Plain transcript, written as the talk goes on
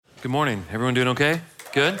Good morning. Everyone doing okay?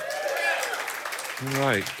 Good? All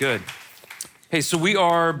right, good. Hey, so we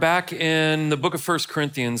are back in the book of 1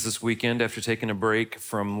 Corinthians this weekend after taking a break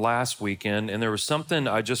from last weekend. And there was something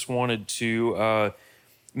I just wanted to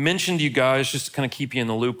mention to you guys just to kind of keep you in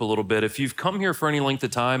the loop a little bit. If you've come here for any length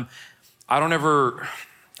of time, I don't ever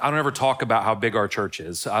talk about how big our church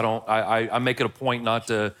is. I make it a point not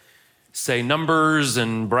to say numbers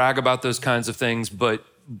and brag about those kinds of things, but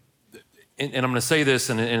and I'm going to say this,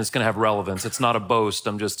 and it's going to have relevance. It's not a boast.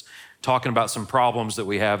 I'm just talking about some problems that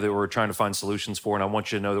we have that we're trying to find solutions for, and I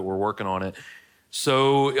want you to know that we're working on it.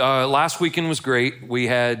 So last weekend was great. We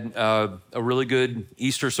had a really good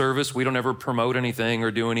Easter service. We don't ever promote anything or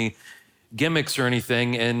do any gimmicks or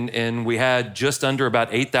anything, and we had just under about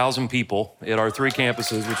 8,000 people at our 3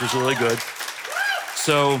 campuses, which was really good.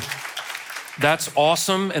 So that's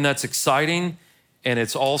awesome, and that's exciting, and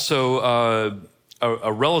it's also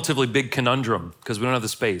a relatively big conundrum because we don't have the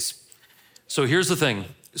space. So here's the thing.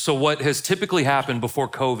 So what has typically happened before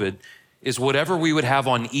COVID is whatever we would have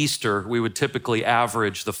on Easter, we would typically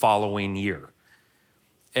average the following year.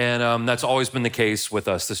 And that's always been the case with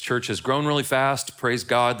us. This church has grown really fast. Praise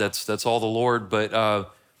God, that's all the Lord.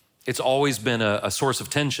 But it's always been a source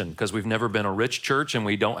of tension because we've never been a rich church and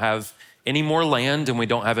we don't have any more land and we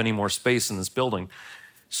don't have any more space in this building.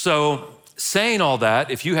 So saying all that,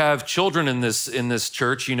 if you have children in this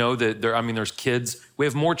church, you know that there's kids. We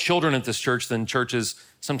have more children at this church than churches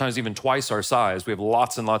sometimes even twice our size. We have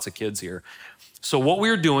lots and lots of kids here. So what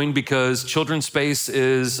we're doing, because children's space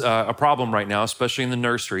is a problem right now, especially in the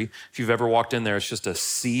nursery. If you've ever walked in there, it's just a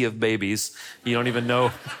sea of babies. You don't even know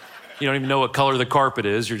what color the carpet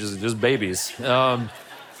is. You're just babies.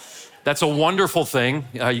 That's a wonderful thing.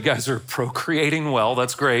 You guys are procreating well.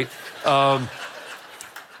 That's great.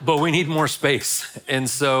 But we need more space. And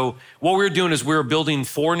so what we're doing is we're building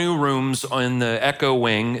 4 new rooms in the Echo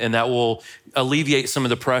Wing, and that will alleviate some of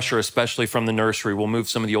the pressure, especially from the nursery. We'll move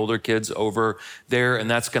some of the older kids over there, and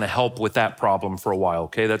that's gonna help with that problem for a while,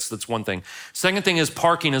 okay? That's one thing. Second thing is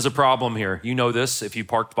parking is a problem here. You know this, if you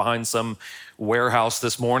parked behind some warehouse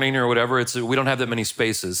this morning or whatever, we don't have that many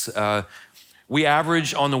spaces. We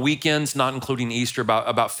average on the weekends, not including Easter,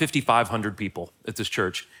 about 5,500 people at this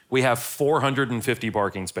church. We have 450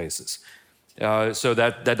 parking spaces. So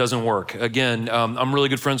that doesn't work. Again, I'm really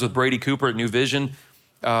good friends with Brady Cooper at New Vision.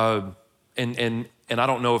 And I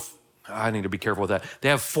don't know if, I need to be careful with that. They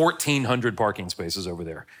have 1,400 parking spaces over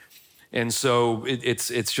there. And so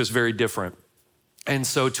it's just very different. And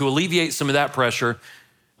so to alleviate some of that pressure,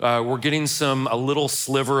 we're getting a little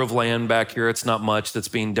sliver of land back here. It's not much that's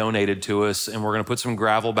being donated to us. And we're gonna put some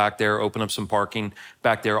gravel back there, open up some parking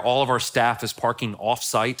back there. All of our staff is parking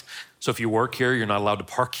off-site. So if you work here, you're not allowed to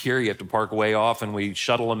park here. You have to park way off and we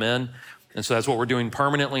shuttle them in. And so that's what we're doing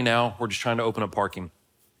permanently now. We're just trying to open up parking.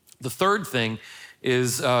 The third thing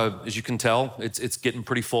is, as you can tell, it's getting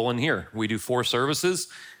pretty full in here. We do 4 services.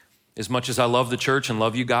 As much as I love the church and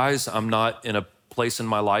love you guys, I'm not in a place in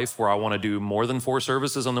my life where I want to do more than 4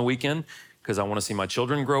 services on the weekend because I want to see my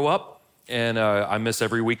children grow up, and I miss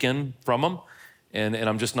every weekend from them, and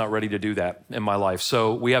I'm just not ready to do that in my life.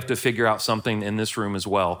 So we have to figure out something in this room as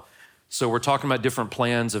well. So we're talking about different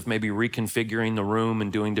plans of maybe reconfiguring the room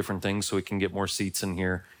and doing different things so we can get more seats in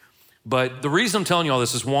here. But the reason I'm telling you all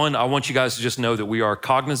this is, 1, I want you guys to just know that we are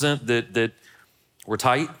cognizant that we're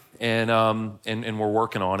tight and we're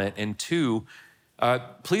working on it. And 2,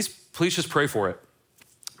 please just pray for it.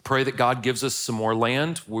 Pray that God gives us some more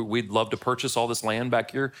land. We'd love to purchase all this land back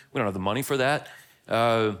here. We don't have the money for that,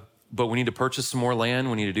 but we need to purchase some more land.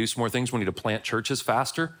 We need to do some more things. We need to plant churches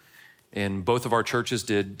faster. And both of our churches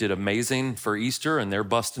did amazing for Easter, and they're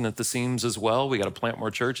busting at the seams as well. We got to plant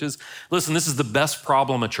more churches. Listen, this is the best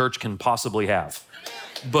problem a church can possibly have,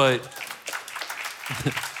 but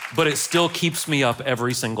it still keeps me up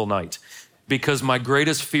every single night. Because my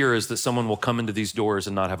greatest fear is that someone will come into these doors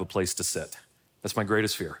and not have a place to sit. That's my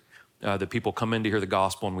greatest fear, that people come in to hear the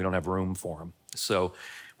gospel and we don't have room for them. So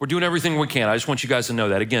we're doing everything we can. I just want you guys to know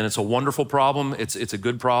that. Again, it's a wonderful problem. It's a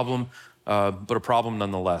good problem, but a problem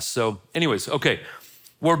nonetheless. So anyways, okay.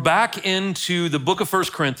 We're back into the book of 1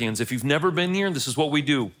 Corinthians. If you've never been here, this is what we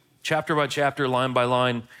do, chapter by chapter, line by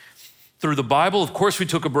line, through the Bible. Of course, we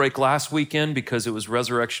took a break last weekend because it was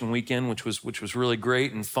Resurrection Weekend, which was really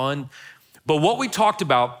great and fun. But what we talked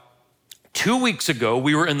about 2 weeks ago,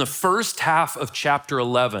 we were in the first half of chapter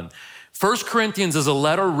 11. 1 Corinthians is a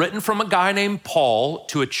letter written from a guy named Paul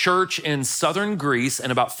to a church in southern Greece in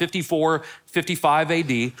about 54, 55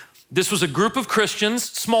 AD. This was a group of Christians,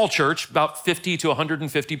 small church, about 50 to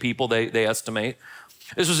 150 people, they estimate.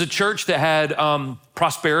 This was a church that had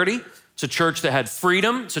prosperity. It's a church that had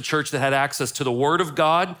freedom. It's a church that had access to the word of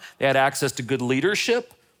God. They had access to good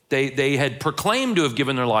leadership. They had proclaimed to have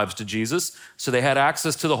given their lives to Jesus, so they had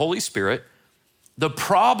access to the Holy Spirit. The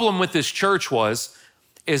problem with this church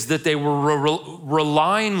is that they were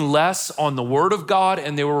relying less on the word of God,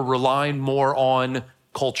 and they were relying more on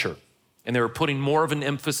culture. And they were putting more of an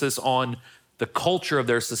emphasis on the culture of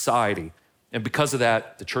their society. And because of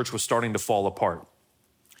that, the church was starting to fall apart.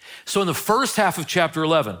 So in the first half of chapter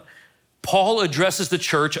 11, Paul addresses the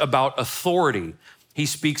church about authority. He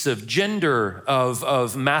speaks of gender,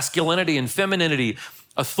 of masculinity and femininity,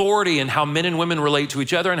 authority, and how men and women relate to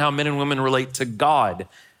each other and how men and women relate to God.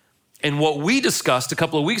 And what we discussed a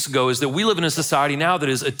couple of weeks ago is that we live in a society now that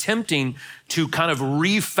is attempting to kind of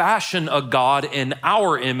refashion a God in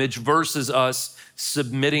our image versus us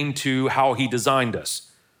submitting to how he designed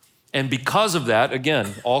us. And because of that,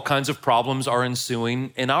 again, all kinds of problems are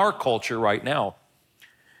ensuing in our culture right now.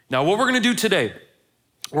 Now, what we're gonna do today,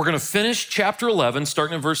 we're gonna finish chapter 11,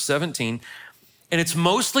 starting in verse 17, and it's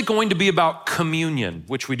mostly going to be about communion,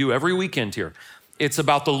 which we do every weekend here. It's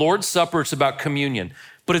about the Lord's Supper, it's about communion,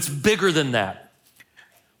 but it's bigger than that.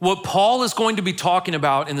 What Paul is going to be talking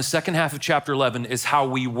about in the second half of chapter 11 is how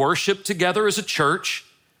we worship together as a church,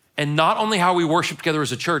 and not only how we worship together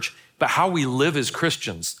as a church, but how we live as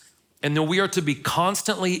Christians. And that we are to be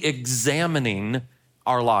constantly examining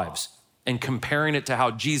our lives and comparing it to how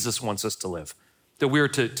Jesus wants us to live. That we are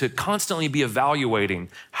to constantly be evaluating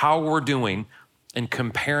how we're doing and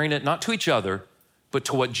comparing it not to each other, but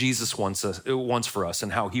to what Jesus wants for us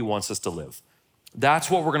and how he wants us to live. That's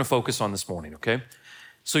what we're gonna focus on this morning, okay?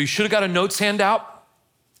 So you should have got a notes handout.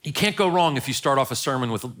 You can't go wrong if you start off a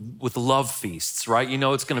sermon with love feasts, right? You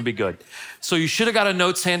know it's gonna be good. So you should have got a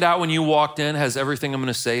notes handout when you walked in, has everything I'm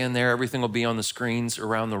gonna say in there. Everything will be on the screens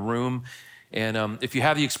around the room. And if you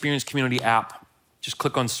have the Experience Community app, just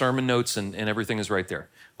click on sermon notes and everything is right there,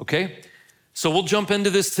 okay? So we'll jump into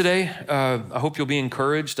this today. I hope you'll be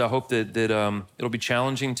encouraged. I hope that it'll be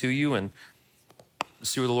challenging to you, and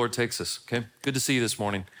see where the Lord takes us, okay? Good to see you this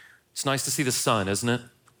morning. It's nice to see the sun, isn't it?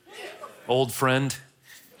 Old friend,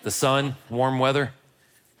 the sun, warm weather.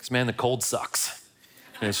 Because man, the cold sucks.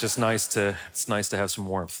 And it's just nice to have some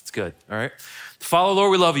warmth. It's good, all right? Father,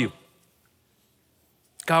 Lord, we love you.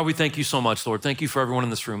 God, we thank you so much, Lord. Thank you for everyone in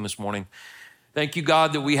this room this morning. Thank you,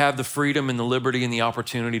 God, that we have the freedom and the liberty and the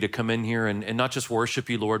opportunity to come in here and not just worship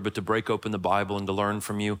you, Lord, but to break open the Bible and to learn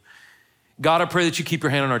from you. God, I pray that you keep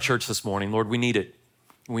your hand on our church this morning. Lord, we need it.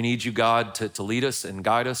 We need you, God, to lead us and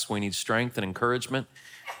guide us. We need strength and encouragement.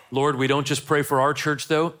 Lord, we don't just pray for our church,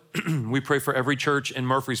 though. We pray for every church in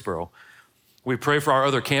Murfreesboro. We pray for our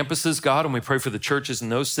other campuses, God, and we pray for the churches in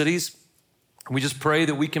those cities. We just pray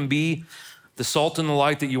that we can be the salt and the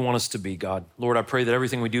light that you want us to be, God. Lord, I pray that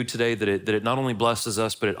everything we do today, that it not only blesses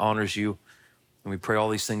us, but it honors you. And we pray all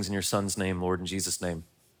these things in your Son's name, Lord, in Jesus' name.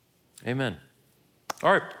 Amen.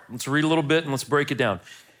 All right, let's read a little bit and let's break it down.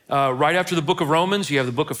 Right after the book of Romans, you have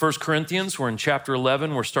the book of 1 Corinthians. We're in chapter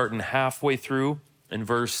 11. We're starting halfway through in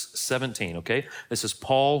verse 17, okay? This is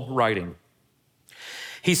Paul writing.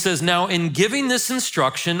 He says, "Now in giving this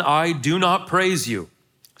instruction, I do not praise you,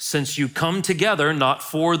 since you come together not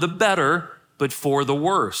for the better, but for the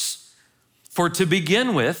worse. For to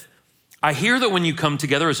begin with, I hear that when you come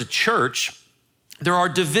together as a church, there are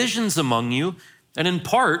divisions among you, and in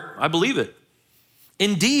part, I believe it.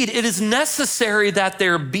 Indeed, it is necessary that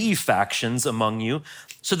there be factions among you,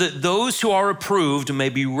 so that those who are approved may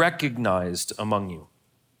be recognized among you.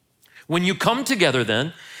 When you come together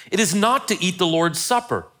then, it is not to eat the Lord's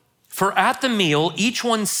Supper. For at the meal, each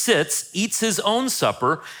one sits, eats his own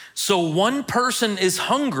supper, so one person is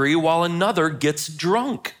hungry while another gets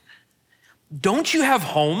drunk. Don't you have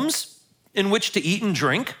homes in which to eat and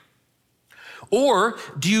drink? Or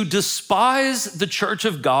do you despise the church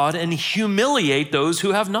of God and humiliate those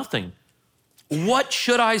who have nothing? What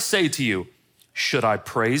should I say to you? Should I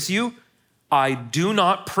praise you? I do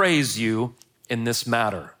not praise you in this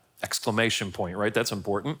matter." Exclamation point, right? That's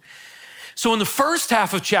important. So in the first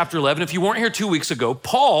half of chapter 11, if you weren't here 2 weeks ago,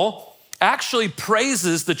 Paul actually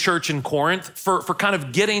praises the church in Corinth for kind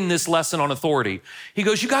of getting this lesson on authority. He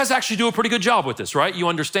goes, you guys actually do a pretty good job with this, right? You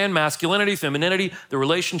understand masculinity, femininity, the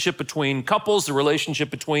relationship between couples, the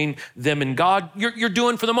relationship between them and God. You're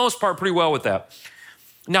doing, for the most part, pretty well with that.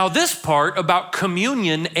 Now, this part about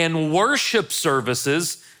communion and worship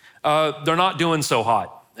services, they're not doing so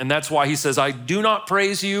hot. And that's why he says, I do not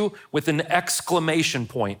praise you with an exclamation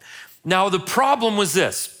point. Now, the problem was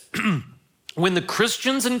this. When the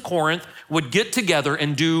Christians in Corinth would get together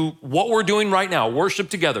and do what we're doing right now, worship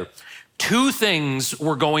together, two things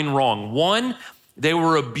were going wrong. One, they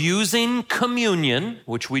were abusing communion,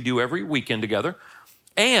 which we do every weekend together,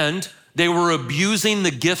 and they were abusing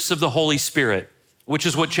the gifts of the Holy Spirit, which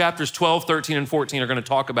is what chapters 12, 13, and 14 are gonna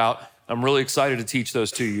talk about. I'm really excited to teach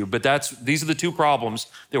those to you, but these are the two problems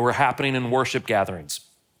that were happening in worship gatherings.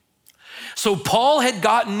 So Paul had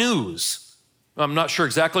gotten news, I'm not sure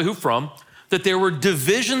exactly who from, that there were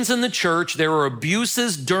divisions in the church, there were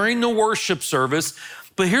abuses during the worship service,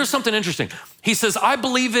 but here's something interesting. He says, I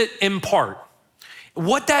believe it in part.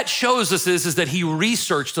 What that shows us is that he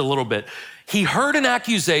researched a little bit. He heard an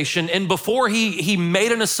accusation, and before he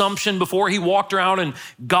made an assumption, before he walked around and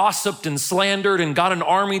gossiped and slandered and got an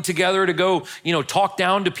army together to go, talk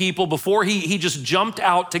down to people, before he just jumped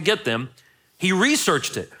out to get them, he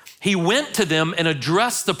researched it. He went to them and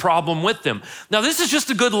addressed the problem with them. Now, this is just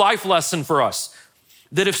a good life lesson for us,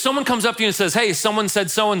 that if someone comes up to you and says, hey, someone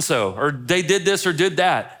said so-and-so, or they did this or did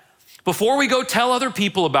that, before we go tell other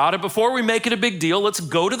people about it, before we make it a big deal, let's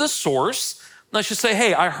go to the source. Let's just say,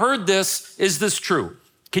 hey, I heard this. Is this true?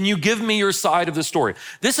 Can you give me your side of the story?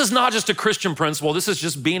 This is not just a Christian principle. This is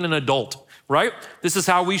just being an adult, right? This is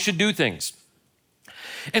how we should do things.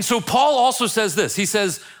 And so Paul also says this. He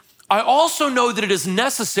says, I also know that it is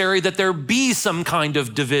necessary that there be some kind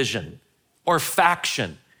of division or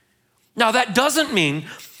faction. Now, that doesn't mean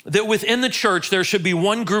that within the church, there should be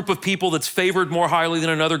one group of people that's favored more highly than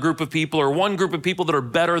another group of people, or one group of people that are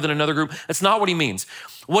better than another group. That's not what he means.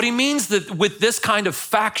 What he means that with this kind of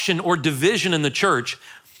faction or division in the church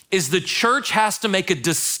is the church has to make a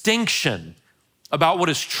distinction about what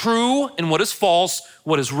is true and what is false,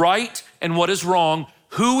 what is right and what is wrong,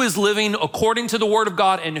 who is living according to the word of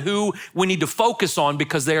God and who we need to focus on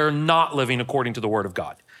because they are not living according to the word of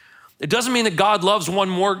God. It doesn't mean that God loves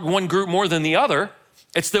one group more than the other.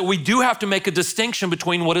 It's that we do have to make a distinction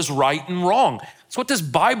between what is right and wrong. It's what this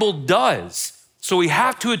Bible does. So we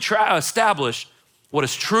have to establish what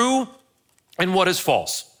is true and what is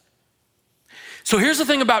false. So here's the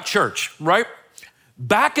thing about church, right?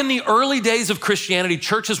 Back in the early days of Christianity,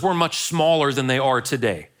 churches were much smaller than they are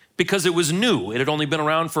today because it was new. It had only been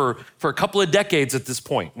around for a couple of decades at this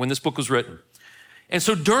point when this book was written. And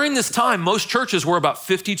so during this time, most churches were about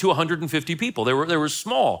 50 to 150 people. They were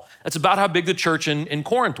small. That's about how big the church in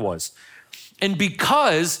Corinth was. And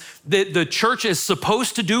because the church is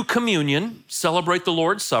supposed to do communion, celebrate the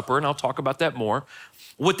Lord's Supper, and I'll talk about that more,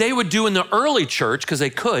 what they would do in the early church, because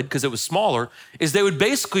it was smaller, is they would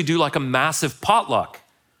basically do like a massive potluck.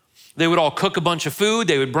 They would all cook a bunch of food,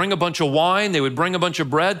 they would bring a bunch of wine, they would bring a bunch of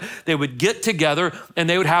bread, they would get together, and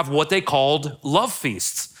they would have what they called love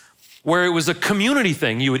feasts, where it was a community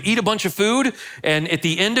thing. You would eat a bunch of food, and at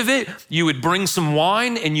the end of it, you would bring some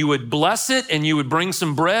wine, and you would bless it, and you would bring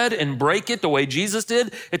some bread and break it the way Jesus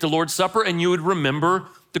did at the Lord's Supper, and you would remember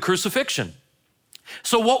the crucifixion.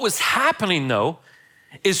 So what was happening, though,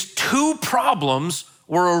 is two problems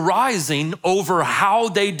were arising over how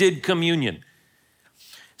they did communion.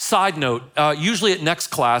 Side note, usually at next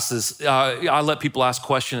classes, I let people ask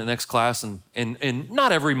questions at next class, and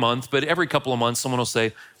not every month, but every couple of months, someone will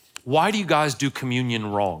say, why do you guys do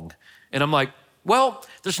communion wrong? And I'm like, well,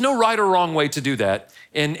 there's no right or wrong way to do that.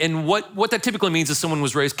 And what that typically means is someone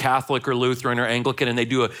was raised Catholic or Lutheran or Anglican, and they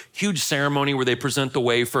do a huge ceremony where they present the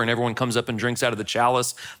wafer and everyone comes up and drinks out of the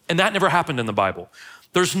chalice. And that never happened in the Bible.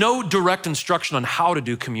 There's no direct instruction on how to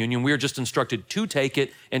do communion. We are just instructed to take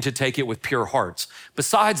it and to take it with pure hearts.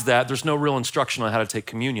 Besides that, there's no real instruction on how to take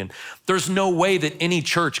communion. There's no way that any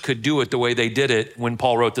church could do it the way they did it when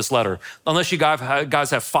Paul wrote this letter. Unless you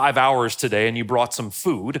guys have 5 hours today and you brought some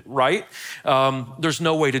food, right? There's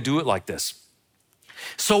no way to do it like this.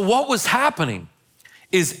 So what was happening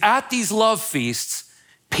is at these love feasts,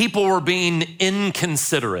 people were being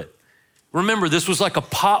inconsiderate. Remember, this was like a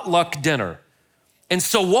potluck dinner. And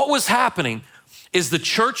so what was happening is the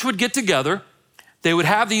church would get together, they would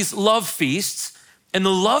have these love feasts, and the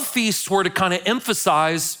love feasts were to kind of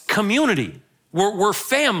emphasize community. We're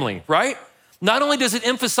family, right? Not only does it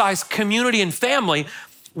emphasize community and family,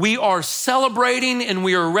 we are celebrating and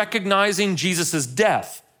we are recognizing Jesus'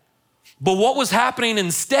 death. But what was happening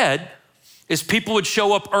instead is people would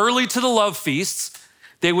show up early to the love feasts,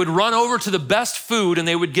 they would run over to the best food and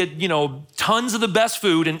they would get, tons of the best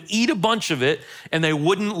food and eat a bunch of it, and they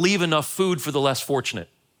wouldn't leave enough food for the less fortunate.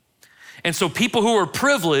 And so people who were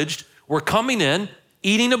privileged were coming in,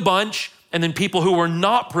 eating a bunch, and then people who were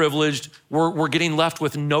not privileged were getting left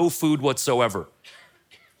with no food whatsoever.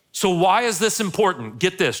 So why is this important?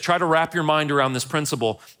 Get this, try to wrap your mind around this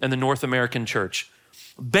principle in the North American church.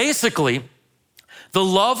 Basically, the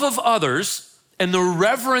love of others and the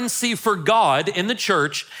reverency for God in the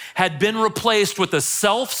church had been replaced with a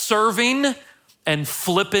self-serving and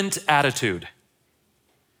flippant attitude.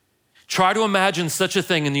 Try to imagine such a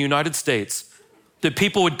thing in the United States, that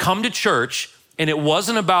people would come to church and it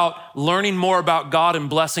wasn't about learning more about God and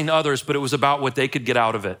blessing others, but it was about what they could get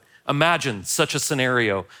out of it. Imagine such a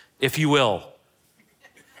scenario, if you will.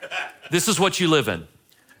 This is what you live in.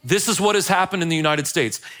 This is what has happened in the United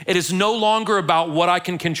States. It is no longer about what I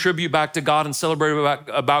can contribute back to God and celebrate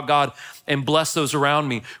about God and bless those around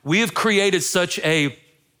me. We have created such a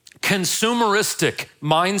consumeristic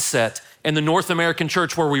mindset in the North American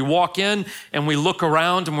church where we walk in and we look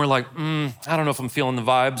around and we're like, I don't know if I'm feeling the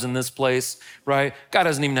vibes in this place, right? God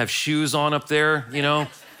doesn't even have shoes on up there, you know?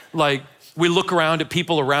 Like, we look around at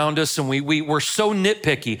people around us and we're so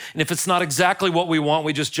nitpicky. And if it's not exactly what we want,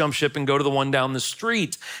 we just jump ship and go to the one down the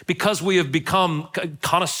street because we have become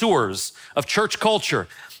connoisseurs of church culture.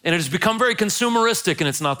 And it has become very consumeristic, and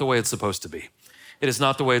it's not the way it's supposed to be. It is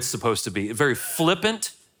not the way it's supposed to be. Very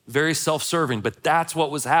flippant, very self-serving, but that's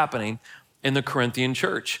what was happening in the Corinthian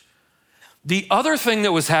church. The other thing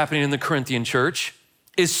that was happening in the Corinthian church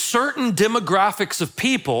is certain demographics of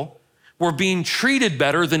people were being treated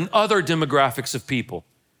better than other demographics of people.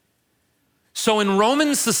 So in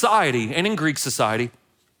Roman society and in Greek society,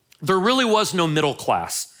 there really was no middle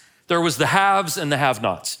class. There was the haves and the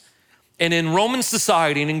have-nots. And in Roman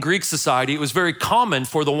society and in Greek society, it was very common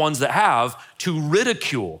for the ones that have to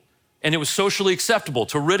ridicule. And it was socially acceptable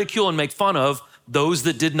to ridicule and make fun of those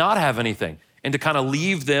that did not have anything and to kind of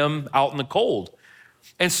leave them out in the cold.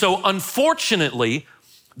 And so unfortunately,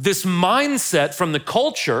 this mindset from the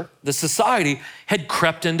culture, the society, had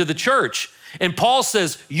crept into the church. And Paul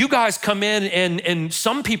says, you guys come in and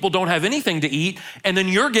some people don't have anything to eat, and then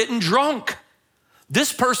you're getting drunk.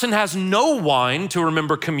 This person has no wine to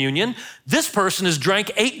remember communion. This person has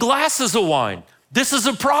drank 8 glasses of wine. This is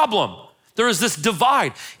a problem. There is this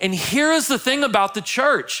divide. And here is the thing about the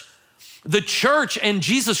church. The church and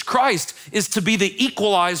Jesus Christ is to be the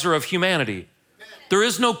equalizer of humanity. There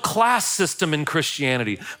is no class system in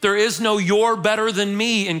Christianity. There is no you're better than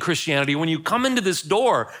me in Christianity. When you come into this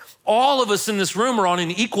door, all of us in this room are on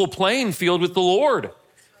an equal playing field with the Lord.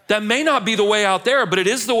 That may not be the way out there, but it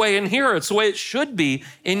is the way in here. It's the way it should be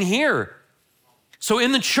in here. So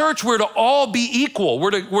in the church, we're to all be equal.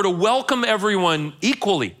 We're to welcome everyone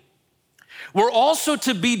equally. We're also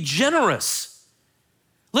to be generous.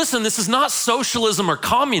 Listen, this is not socialism or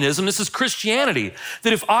communism. This is Christianity.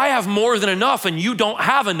 That if I have more than enough and you don't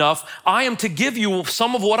have enough, I am to give you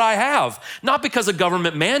some of what I have. Not because a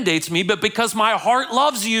government mandates me, but because my heart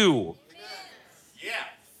loves you. Yeah.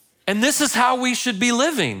 And this is how we should be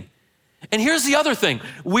living. And here's the other thing.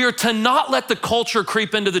 We are to not let the culture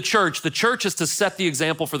creep into the church. The church is to set the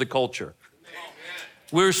example for the culture.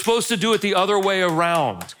 We're supposed to do it the other way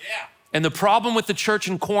around. Yeah. And the problem with the church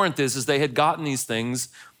in Corinth is they had gotten these things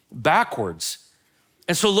backwards.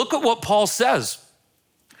 And so look at what Paul says.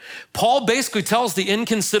 Paul basically tells the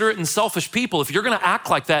inconsiderate and selfish people, if you're gonna act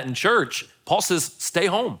like that in church, Paul says, stay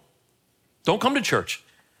home. Don't come to church.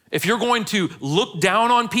 If you're going to look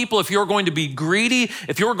down on people, if you're going to be greedy,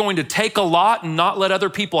 if you're going to take a lot and not let other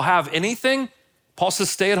people have anything, Paul says,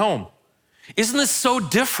 stay at home. Isn't this so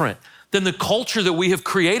different than the culture that we have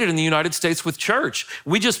created in the United States with church?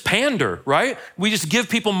 We just pander, right? We just give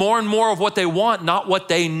people more and more of what they want, not what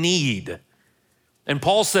they need. And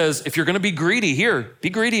Paul says, if you're gonna be greedy here, be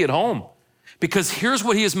greedy at home. Because here's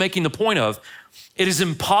what he is making the point of. It is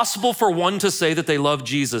impossible for one to say that they love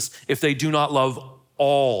Jesus if they do not love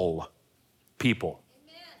all people.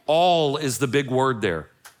 Amen. All is the big word there.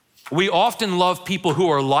 We often love people who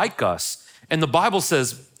are like us. And the Bible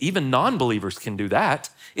says even non-believers can do that.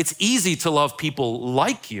 It's easy to love people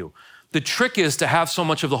like you. The trick is to have so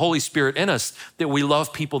much of the Holy Spirit in us that we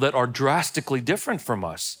love people that are drastically different from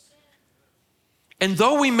us. And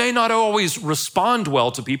though we may not always respond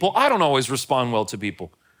well to people, I don't always respond well to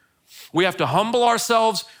people. We have to humble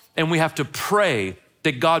ourselves and we have to pray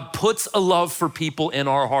that God puts a love for people in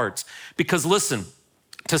our hearts. Because listen,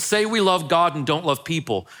 to say we love God and don't love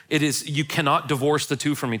people, you cannot divorce the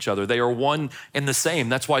two from each other. They are one and the same.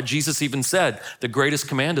 That's why Jesus even said, the greatest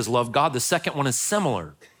command is love God. The second one is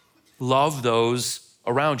similar. Love those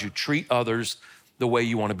around you. Treat others the way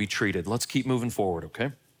you want to be treated. Let's keep moving forward,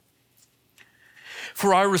 okay?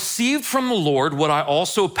 For I received from the Lord what I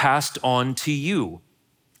also passed on to you.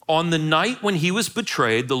 On the night when he was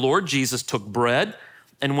betrayed, the Lord Jesus took bread,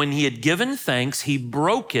 and when he had given thanks, he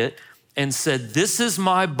broke it and said, this is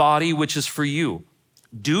my body, which is for you.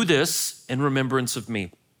 Do this in remembrance of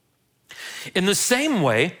me. In the same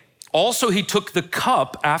way, also he took the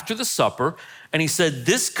cup after the supper, and he said,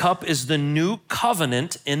 this cup is the new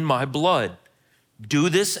covenant in my blood. Do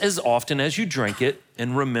this as often as you drink it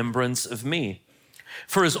in remembrance of me.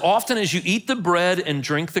 For as often as you eat the bread and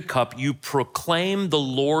drink the cup, you proclaim the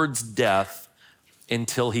Lord's death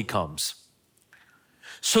until he comes.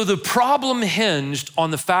 So the problem hinged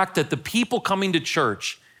on the fact that the people coming to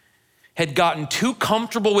church had gotten too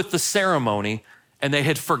comfortable with the ceremony and they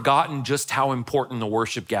had forgotten just how important the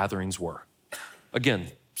worship gatherings were.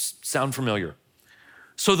 Again, sound familiar?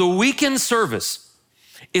 So the weekend service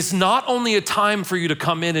is not only a time for you to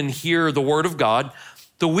come in and hear the word of God.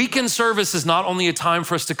 The weekend service is not only a time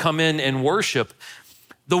for us to come in and worship.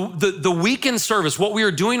 The weekend service, what we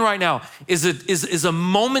are doing right now is a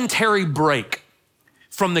momentary break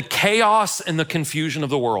from the chaos and the confusion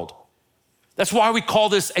of the world. That's why we call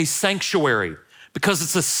this a sanctuary, because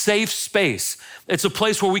it's a safe space. It's a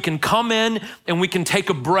place where we can come in and we can take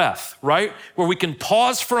a breath, right? Where we can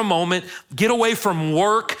pause for a moment, get away from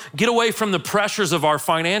work, get away from the pressures of our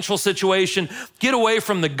financial situation, get away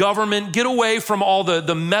from the government, get away from all the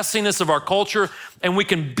messiness of our culture, and we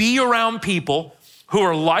can be around people who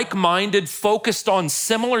are like-minded, focused on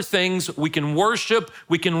similar things. We can worship,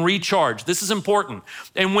 we can recharge. This is important.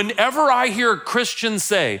 And whenever I hear Christians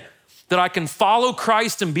say that I can follow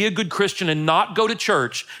Christ and be a good Christian and not go to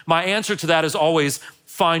church, my answer to that is always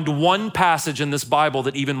find one passage in this Bible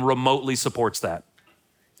that even remotely supports that.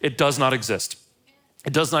 It does not exist.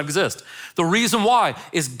 It does not exist. The reason why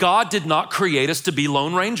is God did not create us to be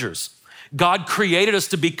lone rangers. God created us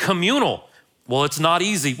to be communal. Well, it's not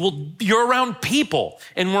easy. Well, you're around people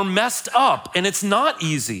and we're messed up and it's not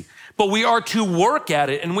easy, but we are to work at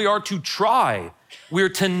it and we are to try. We are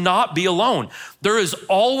to not be alone. There is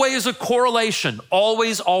always a correlation,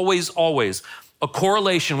 always a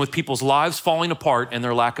correlation with people's lives falling apart and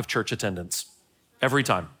their lack of church attendance. Every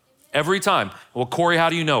time. Well, Corey, how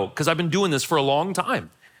do you know? Because I've been doing this for a long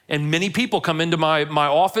time. And many people come into my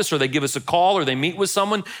office or they give us a call or they meet with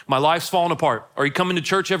someone. My life's falling apart. Are you coming to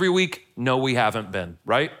church every week? No, we haven't been,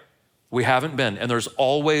 right? We haven't been. And there's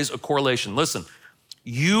always a correlation. Listen,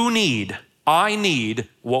 I need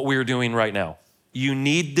what we're doing right now. You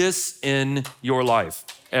need this in your life.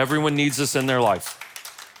 Everyone needs this in their life.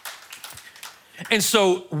 And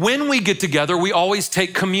so when we get together, we always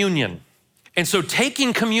take communion. And so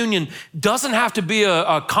taking communion doesn't have to be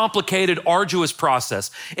a complicated, arduous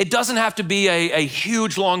process. It doesn't have to be a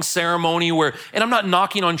huge, long ceremony where, and I'm not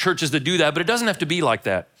knocking on churches that do that, but it doesn't have to be like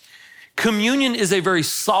that. Communion is a very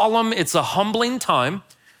solemn, it's a humbling time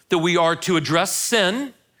that we are to address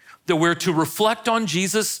sin, that we're to reflect on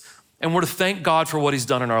Jesus, and we're to thank God for what he's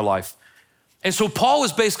done in our life. And so Paul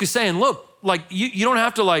was basically saying, look, like you don't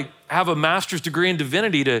have to have a master's degree in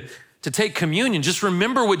divinity to take communion. Just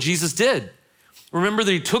remember what Jesus did. Remember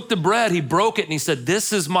that he took the bread, he broke it, and he said,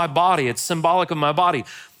 this is my body. It's symbolic of my body.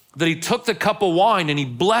 That he took the cup of wine and he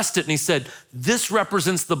blessed it and he said, this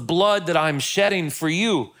represents the blood that I'm shedding for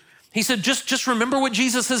you. He said, just remember what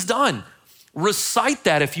Jesus has done. Recite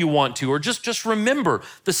that if you want to, or just remember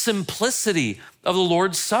the simplicity of the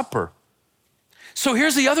Lord's Supper. So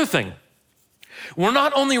here's the other thing. We're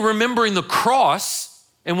not only remembering the cross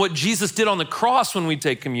and what Jesus did on the cross when we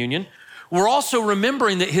take communion, we're also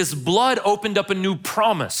remembering that his blood opened up a new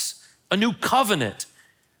promise, a new covenant.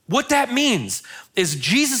 What that means is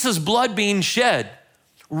Jesus' blood being shed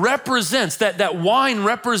represents, that wine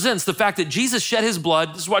represents the fact that Jesus shed his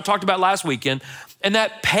blood, this is what I talked about last weekend, and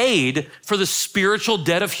that paid for the spiritual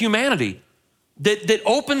debt of humanity, that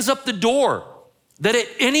opens up the door, that at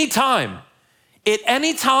any time,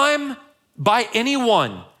 by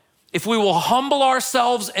anyone, if we will humble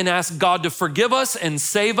ourselves and ask God to forgive us and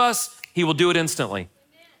save us, he will do it instantly.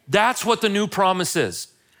 That's what the new promise is,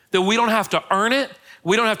 that we don't have to earn it.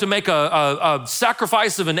 We don't have to make a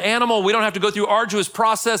sacrifice of an animal. We don't have to go through arduous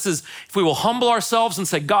processes. If we will humble ourselves and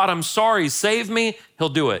say, God, I'm sorry, save me, he'll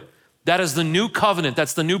do it. That is the new covenant.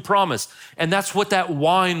 That's the new promise. And that's what that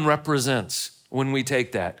wine represents when we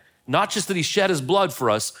take that. Not just that he shed his blood for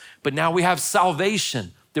us, but now we have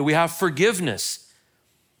salvation, that we have forgiveness.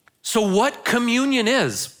 So what communion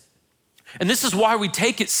is, and this is why we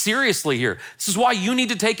take it seriously here. This is why you need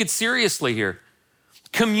to take it seriously here.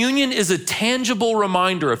 Communion is a tangible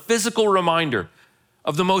reminder, a physical reminder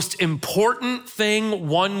of the most important thing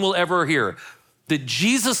one will ever hear, that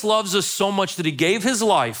Jesus loves us so much that he gave his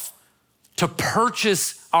life to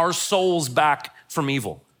purchase our souls back from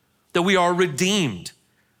evil, that we are redeemed.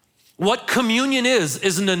 What communion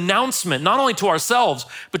is an announcement, not only to ourselves,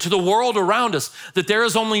 but to the world around us, that there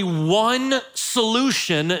is only one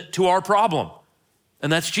solution to our problem,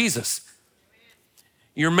 and that's Jesus.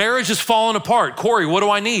 Your marriage is falling apart. Corey, what do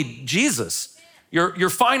I need? Jesus. Your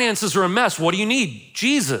finances are a mess. What do you need?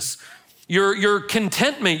 Jesus. your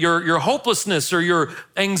contentment, your hopelessness, or your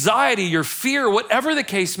anxiety, your fear, whatever the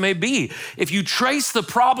case may be. If you trace the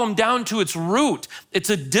problem down to its root, it's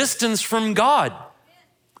a distance from God.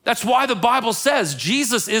 That's why the Bible says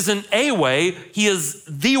Jesus isn't a way, he is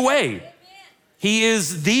the way. He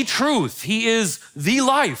is the truth. He is the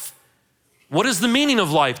life. What is the meaning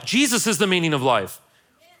of life? Jesus is the meaning of life.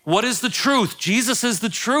 What is the truth? Jesus is the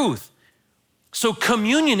truth. So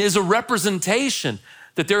communion is a representation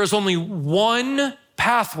that there is only one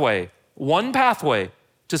pathway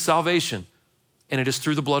to salvation, and it is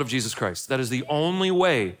through the blood of Jesus Christ. That is the only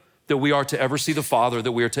way that we are to ever see the Father,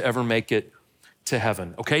 that we are to ever make it to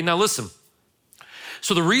heaven. Okay, now listen.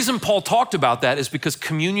 So the reason Paul talked about that is because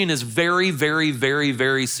communion is very, very, very,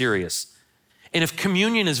 very serious. And if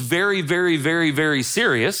communion is very, very, very, very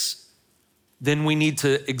serious, then we need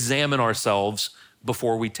to examine ourselves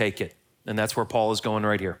before we take it. And that's where Paul is going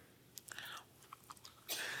right here.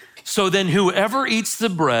 So then whoever eats the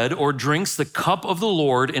bread or drinks the cup of the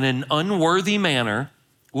Lord in an unworthy manner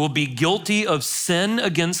will be guilty of sin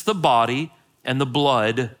against the body and the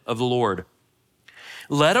blood of the Lord.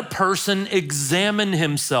 Let a person examine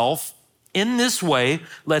himself. In this way,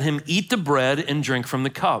 let him eat the bread and drink from the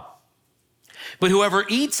cup. But whoever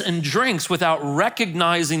eats and drinks without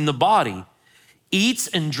recognizing the body eats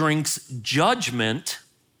and drinks judgment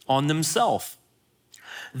on themselves.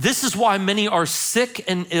 This is why many are sick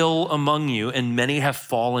and ill among you, and many have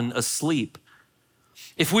fallen asleep.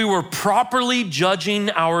 If we were properly judging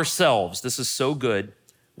ourselves, this is so good,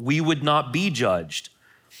 we would not be judged.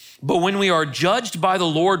 But when we are judged by the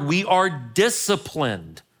Lord, we are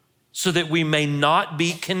disciplined so that we may not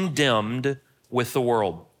be condemned with the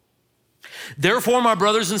world. Therefore, my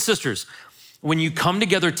brothers and sisters, when you come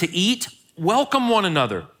together to eat, welcome one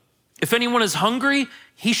another. If anyone is hungry,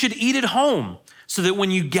 he should eat at home, so that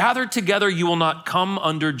when you gather together, you will not come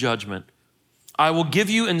under judgment. I will give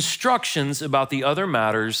you instructions about the other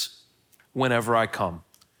matters whenever I come.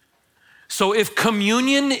 So if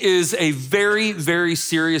communion is a very, very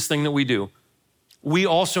serious thing that we do, we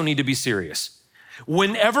also need to be serious.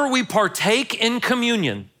 Whenever we partake in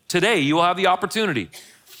communion, today you will have the opportunity.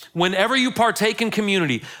 Whenever you partake in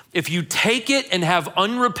community, if you take it and have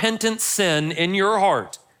unrepentant sin in your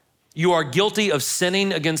heart, you are guilty of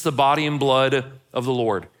sinning against the body and blood of the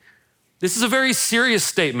Lord. This is a very serious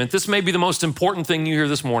statement. This may be the most important thing you hear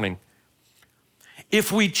this morning.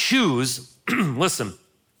 If we choose, listen,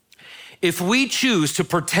 if we choose to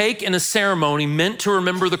partake in a ceremony meant to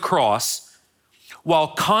remember the cross while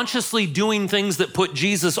consciously doing things that put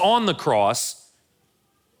Jesus on the cross,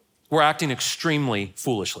 we're acting extremely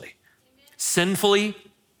foolishly, sinfully,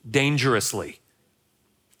 dangerously.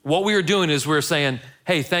 What we are doing is we're saying,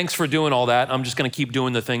 hey, thanks for doing all that. I'm just gonna keep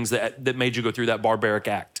doing the things that made you go through that barbaric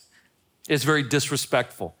act. It's very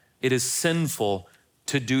disrespectful. It is sinful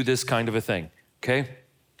to do this kind of a thing, okay?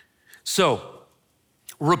 So,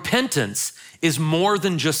 repentance is more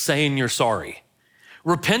than just saying you're sorry.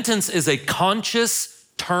 Repentance is a conscious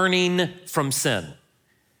turning from sin.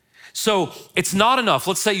 So it's not enough.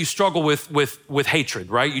 Let's say you struggle with hatred,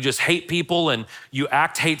 right? You just hate people and you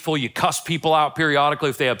act hateful. You cuss people out periodically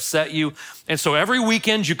if they upset you. And so every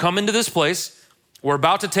weekend you come into this place, we're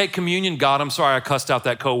about to take communion. God, I'm sorry I cussed out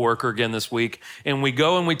that coworker again this week. And we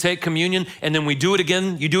go and we take communion and then we do it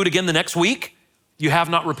again. You do it again the next week. You have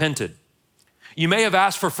not repented. You may have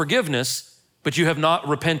asked for forgiveness, but you have not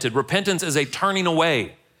repented. Repentance is a turning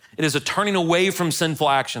away. It is a turning away from sinful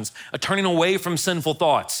actions, a turning away from sinful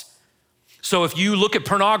thoughts. So if you look at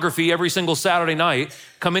pornography every single Saturday night,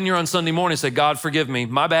 come in here on Sunday morning and say, God, forgive me,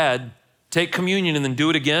 my bad, take communion and then do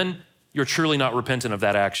it again, you're truly not repentant of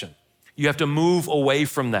that action. You have to move away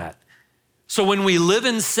from that. So when we live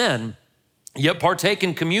in sin, yet partake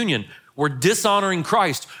in communion, we're dishonoring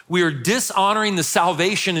Christ. We are dishonoring the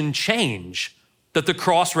salvation and change that the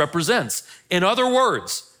cross represents. In other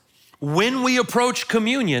words, when we approach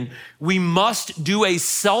communion, we must do a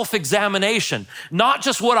self-examination, not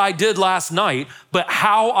just what I did last night, but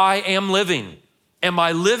how I am living. Am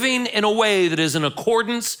I living in a way that is in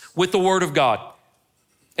accordance with the Word of God?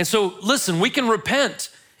 And so listen, we can repent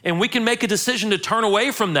and we can make a decision to turn away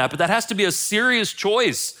from that, but that has to be a serious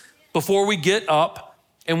choice before we get up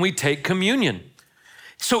and we take communion.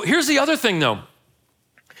 So here's the other thing though.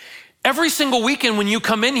 Every single weekend when you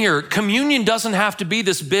come in here, communion doesn't have to be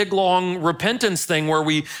this big, long repentance thing where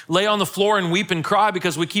we lay on the floor and weep and cry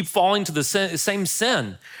because we keep falling to the same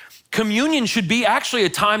sin. Communion should be actually a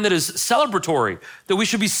time that is celebratory, that we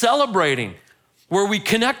should be celebrating, where we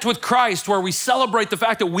connect with Christ, where we celebrate the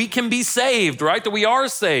fact that we can be saved, right? That we are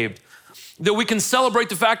saved, that we can celebrate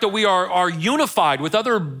the fact that we are unified with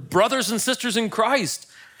other brothers and sisters in Christ.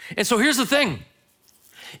 And so here's the thing.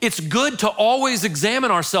 It's good to always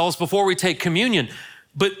examine ourselves before we take communion.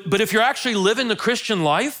 But if you're actually living the Christian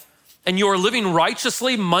life and you are living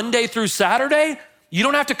righteously Monday through Saturday, you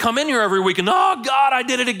don't have to come in here every week and, oh God, I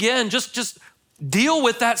did it again. Just deal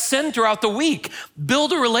with that sin throughout the week.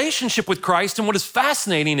 Build a relationship with Christ. And what is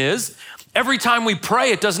fascinating is every time we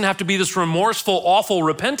pray, it doesn't have to be this remorseful, awful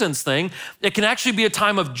repentance thing. It can actually be a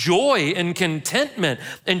time of joy and contentment.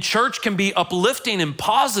 And church can be uplifting and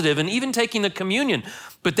positive and even taking the communion.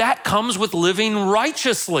 But that comes with living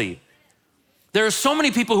righteously. There are so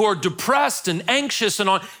many people who are depressed and anxious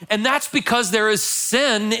and that's because there is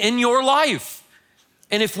sin in your life.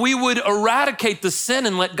 And if we would eradicate the sin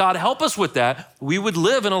and let God help us with that, we would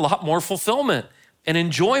live in a lot more fulfillment and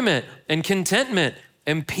enjoyment and contentment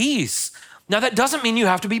and peace. Now, that doesn't mean you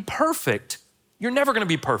have to be perfect. You're never gonna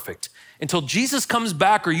be perfect. Until Jesus comes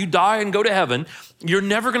back or you die and go to heaven, you're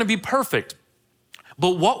never gonna be perfect.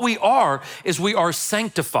 But what we are is we are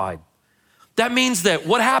sanctified. That means that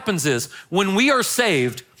what happens is when we are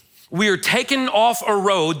saved, we are taken off a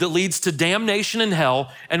road that leads to damnation and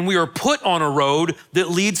hell, and we are put on a road that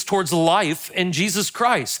leads towards life in Jesus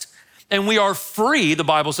Christ. And we are free, the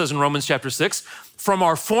Bible says in Romans chapter 6, from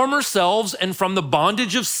our former selves and from the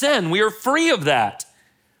bondage of sin. We are free of that.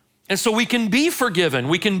 And so we can be forgiven,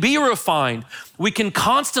 we can be refined, we can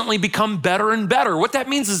constantly become better and better. What that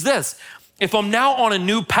means is this: if I'm now on a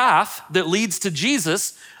new path that leads to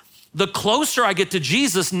Jesus, the closer I get to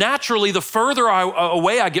Jesus, naturally, the further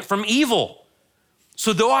away I get from evil.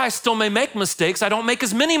 So though I still may make mistakes, I don't make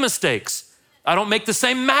as many mistakes. I don't make the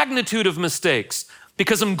same magnitude of mistakes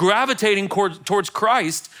because I'm gravitating towards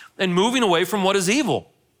Christ and moving away from what is evil.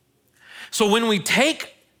 So when we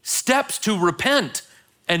take steps to repent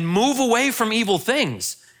and move away from evil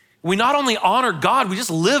things, we not only honor God, we just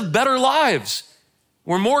live better lives.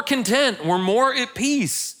 We're more content, we're more at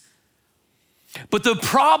peace. But the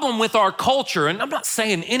problem with our culture, and I'm not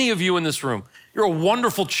saying any of you in this room, you're a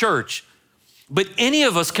wonderful church, but any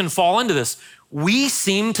of us can fall into this. We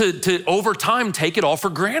seem to over time take it all for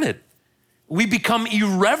granted. We become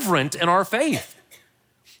irreverent in our faith.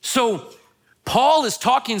 So Paul is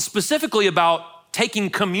talking specifically about taking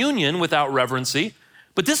communion without reverency,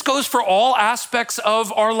 but this goes for all aspects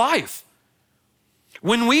of our life.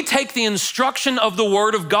 When we take the instruction of the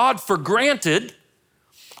Word of God for granted,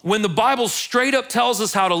 when the Bible straight up tells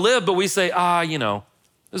us how to live, but we say, this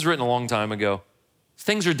was written a long time ago.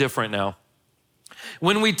 Things are different now.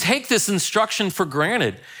 When we take this instruction for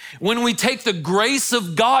granted, when we take the grace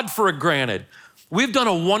of God for granted, we've done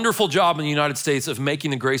a wonderful job in the United States of making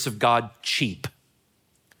the grace of God cheap.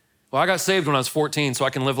 Well, I got saved when I was 14, so I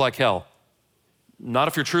can live like hell. Not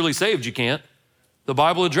if you're truly saved, you can't. The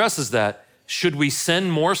Bible addresses that. Should we sin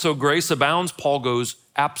more so grace abounds? Paul goes,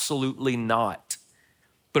 absolutely not.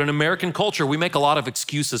 But in American culture, we make a lot of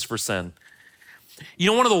excuses for sin. You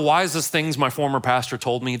know, one of the wisest things my former pastor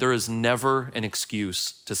told me, there is never an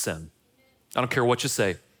excuse to sin. I don't care what you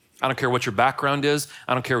say. I don't care what your background is.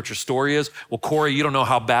 I don't care what your story is. Well, Corey, you don't know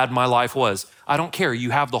how bad my life was. I don't care.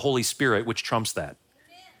 You have the Holy Spirit, which trumps that.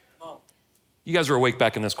 You guys are awake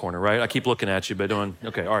back in this corner, right? I keep looking at you, but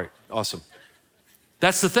okay, all right, awesome.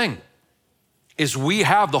 That's the thing, is we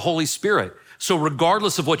have the Holy Spirit. So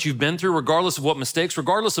regardless of what you've been through, regardless of what mistakes,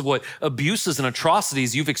 regardless of what abuses and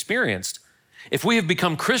atrocities you've experienced, if we have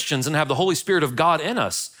become Christians and have the Holy Spirit of God in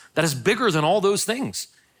us, that is bigger than all those things.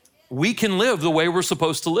 We can live the way we're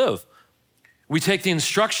supposed to live. We take the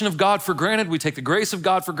instruction of God for granted. We take the grace of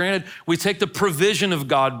God for granted. We take the provision of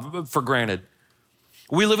God for granted.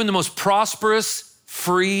 We live in the most prosperous,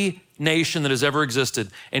 free nation that has ever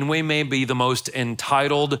existed, and we may be the most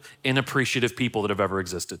entitled, inappreciative people that have ever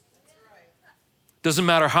existed. Doesn't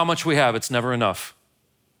matter how much we have, it's never enough.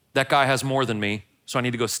 That guy has more than me, so I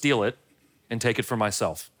need to go steal it and take it for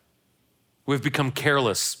myself. We've become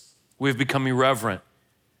careless. We've become irreverent.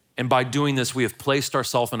 And by doing this, we have placed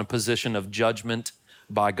ourselves in a position of judgment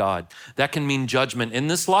by God. That can mean judgment in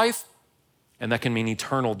this life, and that can mean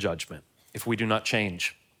eternal judgment if we do not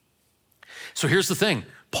change. So here's the thing.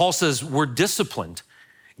 Paul says we're disciplined.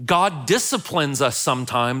 God disciplines us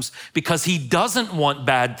sometimes because he doesn't want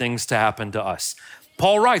bad things to happen to us.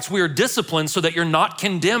 Paul writes, we are disciplined so that you're not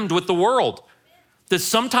condemned with the world. That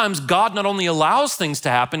sometimes God not only allows things to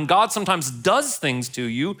happen, God sometimes does things to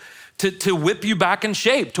you to whip you back in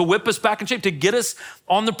shape, to whip us back in shape, to get us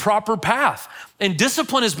on the proper path. And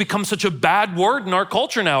discipline has become such a bad word in our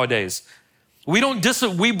culture nowadays. We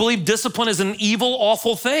believe discipline is an evil,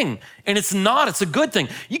 awful thing. And it's not, it's a good thing.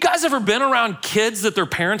 You guys ever been around kids that their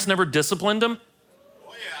parents never disciplined them?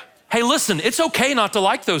 Oh, yeah. Hey, listen, it's okay not to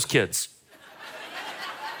like those kids.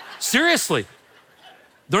 Seriously.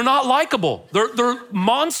 They're not likable. They're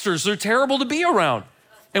monsters. They're terrible to be around.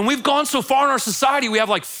 And we've gone so far in our society, we have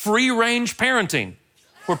like free range parenting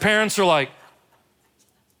where parents are like,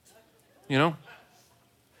 you know?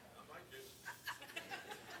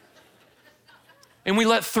 And we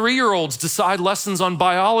let 3-year-olds decide lessons on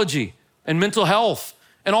biology and mental health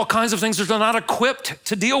and all kinds of things that they're not equipped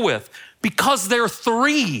to deal with because they're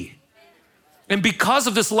 3. And because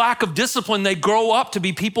of this lack of discipline, they grow up to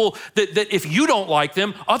be people that if you don't like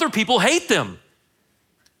them, other people hate them.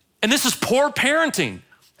 And this is poor parenting.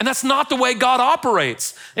 And that's not the way God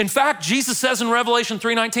operates. In fact, Jesus says in Revelation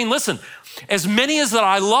 3:19, listen, as many as that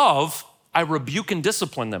I love, I rebuke and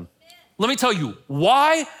discipline them. Let me tell you,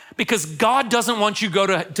 why? Because God doesn't want you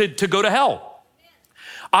to go to hell.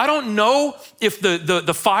 I don't know if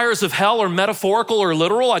the fires of hell are metaphorical or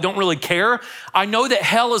literal. I don't really care. I know that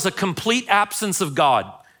hell is a complete absence of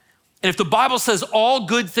God. And if the Bible says all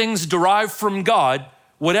good things derive from God,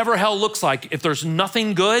 whatever hell looks like, if there's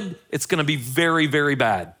nothing good, it's gonna be very, very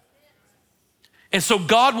bad. And so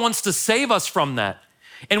God wants to save us from that.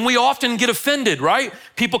 And we often get offended, right?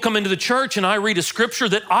 People come into the church and I read a scripture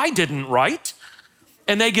that I didn't write,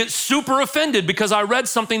 and they get super offended because I read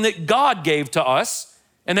something that God gave to us,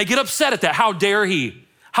 and they get upset at that. How dare he?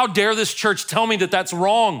 How dare this church tell me that that's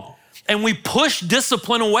wrong? And we push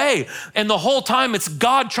discipline away, and the whole time it's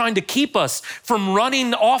God trying to keep us from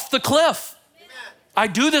running off the cliff. Amen. I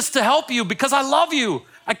do this to help you because I love you.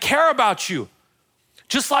 I care about you.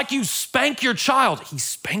 Just like you spank your child. He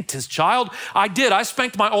spanked his child. I did. I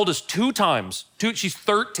spanked my oldest 2 times. She's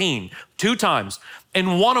 13, 2 times.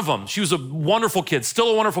 And one of them, she was a wonderful kid, still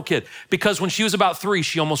a wonderful kid, because when she was about 3,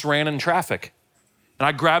 she almost ran in traffic. And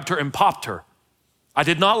I grabbed her and popped her. I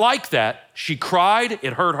did not like that. She cried.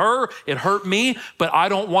 It hurt her. It hurt me. But I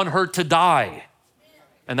don't want her to die.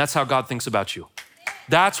 And that's how God thinks about you.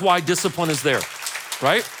 That's why discipline is there,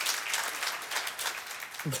 right?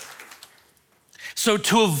 So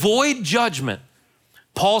to avoid judgment,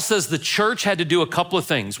 Paul says the church had to do a couple of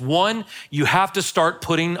things. One, you have to start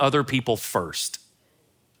putting other people first.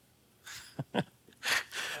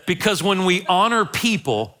 Because when we honor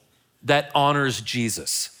people, that honors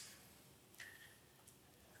Jesus.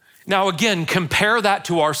 Now again, compare that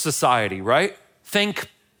to our society, right? Think,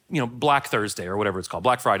 Black Thursday or whatever it's called.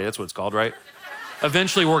 Black Friday, that's what it's called, right?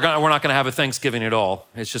 Eventually we're not gonna have a Thanksgiving at all.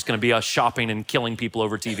 It's just gonna be us shopping and killing people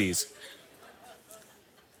over TVs.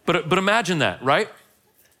 But imagine that, right?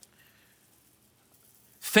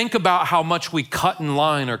 Think about how much we cut in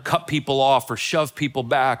line or cut people off or shove people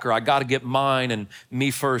back or I gotta get mine and me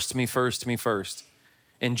first, me first, me first.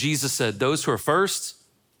 And Jesus said, those who are first,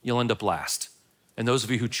 you'll end up last. And those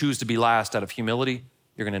of you who choose to be last out of humility,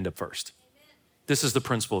 you're gonna end up first. Amen. This is the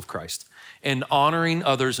principle of Christ. In honoring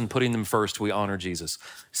others and putting them first, we honor Jesus.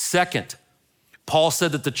 Second, Paul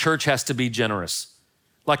said that the church has to be generous.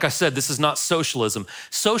 Like I said, this is not socialism.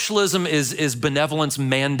 Socialism is benevolence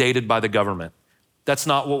mandated by the government. That's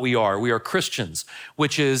not what we are. We are Christians,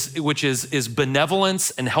 which is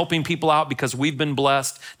benevolence and helping people out because we've been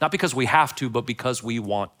blessed, not because we have to, but because we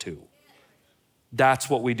want to. That's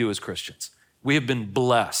what we do as Christians. We have been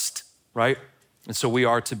blessed, right? And so we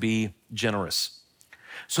are to be generous.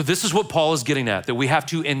 So this is what Paul is getting at, that we have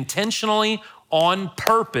to intentionally, on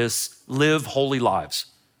purpose, live holy lives.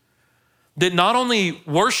 That not only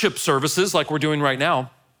worship services like we're doing right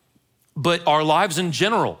now, but our lives in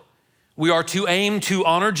general. We are to aim to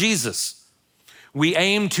honor Jesus. We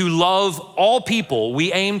aim to love all people.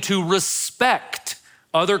 We aim to respect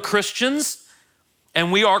other Christians,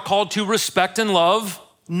 and we are called to respect and love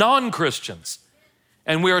non-Christians.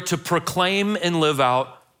 And we are to proclaim and live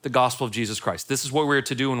out the gospel of Jesus Christ. This is what we're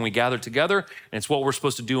to do when we gather together, and it's what we're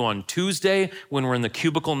supposed to do on Tuesday when we're in the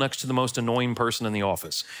cubicle next to the most annoying person in the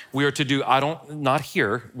office. We are to do, not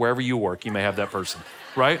here, wherever you work, you may have that person,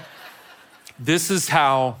 right? This is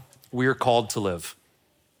how we're called to live.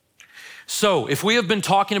 So if we have been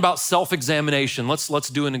talking about self-examination, let's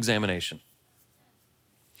do an examination.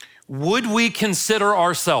 Would we consider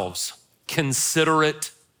ourselves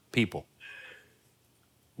considerate people?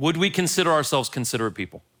 Would we consider ourselves considerate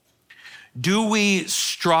people? Do we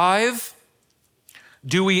strive?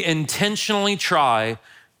 Do we intentionally try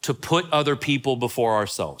to put other people before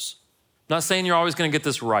ourselves? I'm not saying you're always gonna get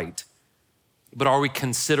this right, but are we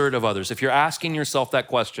considerate of others? If you're asking yourself that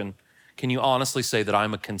question, can you honestly say that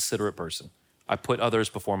I'm a considerate person? I put others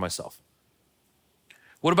before myself.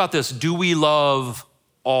 What about this? Do we love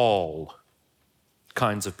all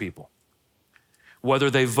kinds of people? Whether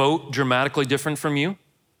they vote dramatically different from you,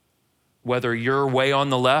 whether you're way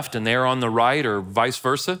on the left and they're on the right or vice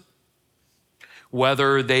versa,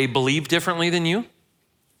 whether they believe differently than you,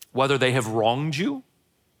 whether they have wronged you,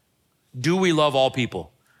 Do we love all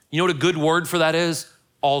people? You know what a good word for that is?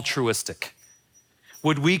 Altruistic.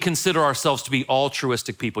 Would we consider ourselves to be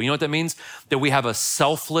altruistic people? You know what that means? That we have a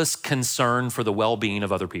selfless concern for the well-being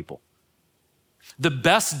of other people. The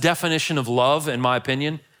best definition of love, in my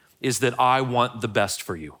opinion, is that I want the best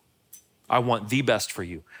for you. I want the best for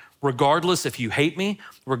you. Regardless if you hate me,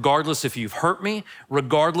 regardless if you've hurt me,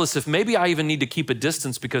 regardless if maybe I even need to keep a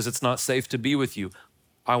distance because it's not safe to be with you,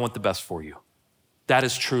 I want the best for you. That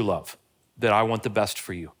is true love, that I want the best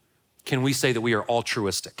for you. Can we say that we are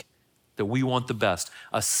altruistic, that we want the best,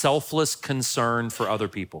 a selfless concern for other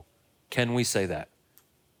people? Can we say that?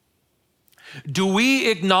 Do we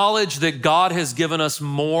acknowledge that God has given us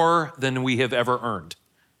more than we have ever earned?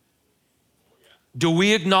 Do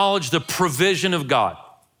we acknowledge the provision of God?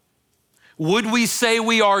 Would we say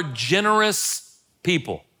we are generous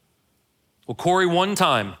people? Well, Corey, one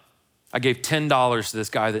time I gave $10 to this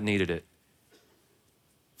guy that needed it.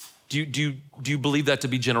 Do you believe that to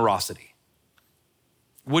be generosity?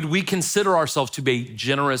 Would we consider ourselves to be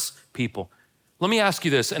generous people? Let me ask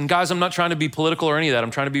you this, and guys, I'm not trying to be political or any of that.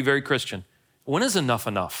 I'm trying to be very Christian. When is enough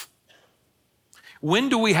enough? When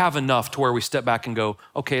do we have enough to where we step back and go,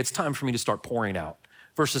 okay, it's time for me to start pouring out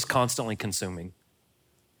versus constantly consuming?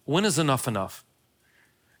 When is enough enough?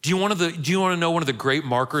 Do you want to know one of the great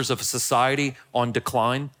markers of a society on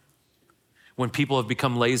decline? When people have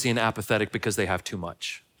become lazy and apathetic because they have too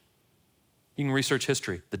much. You can research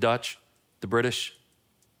history, the Dutch, the British,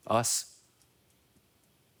 us.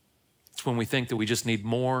 It's when we think that we just need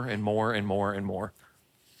more and more and more and more.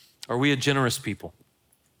 Are we a generous people?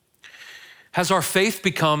 Has our faith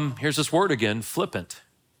become, here's this word again, flippant?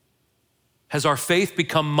 Has our faith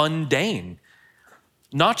become mundane?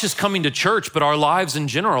 Not just coming to church, but our lives in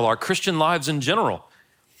general, our Christian lives in general.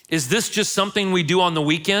 Is this just something we do on the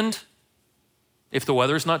weekend if the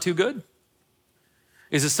weather's not too good?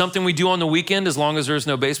 Is it something we do on the weekend as long as there's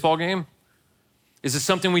no baseball game? Is it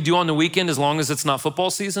something we do on the weekend as long as it's not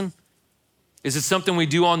football season? Is it something we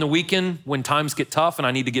do on the weekend when times get tough and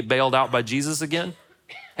I need to get bailed out by Jesus again?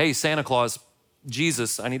 Hey, Santa Claus,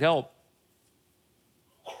 Jesus, I need help.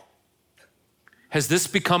 Has this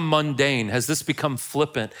become mundane? Has this become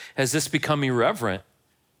flippant? Has this become irreverent?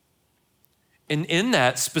 And in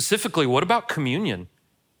that specifically, what about communion?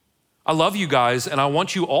 I love you guys, and I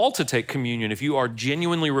want you all to take communion if you are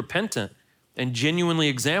genuinely repentant and genuinely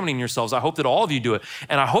examining yourselves. I hope that all of you do it,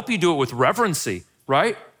 and I hope you do it with reverency,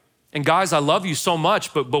 right? And guys, I love you so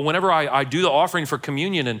much, but whenever I do the offering for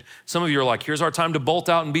communion, and some of you are like, here's our time to bolt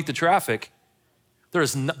out and beat the traffic. There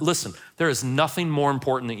is nothing more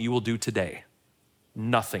important that you will do today.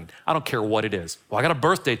 Nothing. I don't care what it is. Well, I got a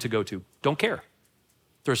birthday to go to. Don't care.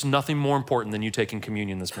 There's nothing more important than you taking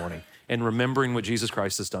communion this morning and remembering what Jesus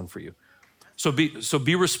Christ has done for you. So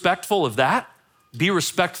be respectful of that. Be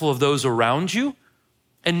respectful of those around you.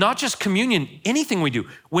 And not just communion, anything we do.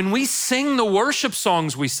 When we sing the worship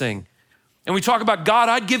songs we sing, and we talk about, God,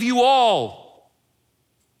 I'd give you all.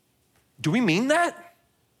 Do we mean that?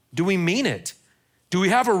 Do we mean it? Do we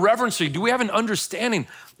have a reverence? Do we have an understanding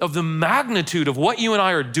of the magnitude of what you and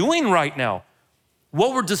I are doing right now?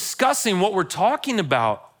 What we're discussing, what we're talking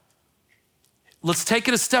about. Let's take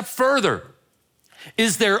it a step further.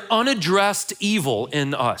 Is there unaddressed evil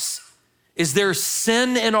in us? Is there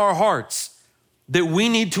sin in our hearts that we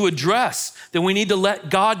need to address, that we need to let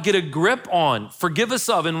God get a grip on, forgive us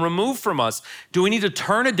of, and remove from us? Do we need to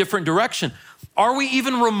turn a different direction? Are we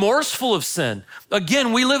even remorseful of sin?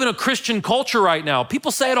 Again, we live in a Christian culture right now.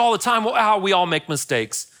 People say it all the time, well, we all make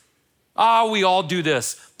mistakes. We all do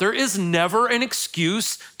this. There is never an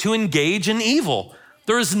excuse to engage in evil.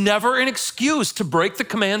 There is never an excuse to break the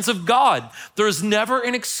commands of God. There is never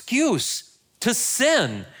an excuse to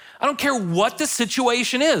sin. I don't care what the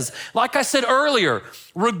situation is. Like I said earlier,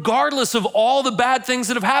 regardless of all the bad things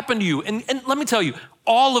that have happened to you, and let me tell you,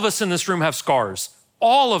 all of us in this room have scars,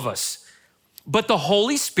 all of us. But the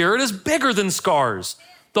Holy Spirit is bigger than scars.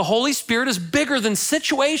 The Holy Spirit is bigger than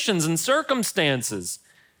situations and circumstances.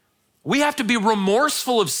 We have to be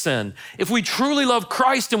remorseful of sin. If we truly love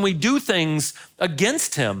Christ and we do things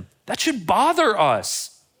against him, that should bother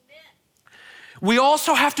us. We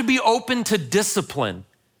also have to be open to discipline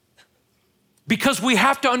because we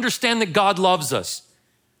have to understand that God loves us.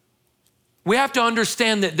 We have to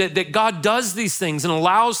understand that God does these things and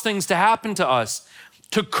allows things to happen to us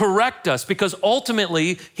to correct us because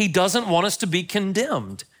ultimately he doesn't want us to be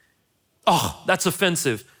condemned. Oh, that's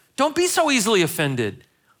offensive. Don't be so easily offended.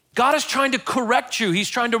 God is trying to correct you. He's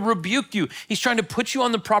trying to rebuke you. He's trying to put you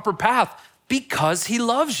on the proper path because he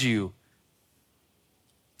loves you.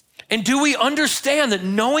 And do we understand that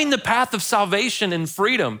knowing the path of salvation and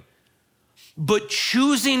freedom but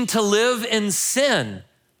choosing to live in sin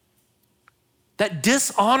that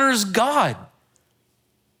dishonors God.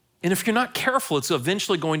 And if you're not careful, it's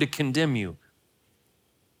eventually going to condemn you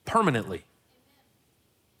permanently.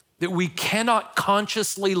 That we cannot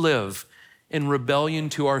consciously live in rebellion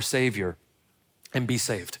to our Savior and be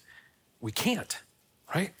saved. We can't,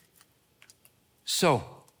 right? So,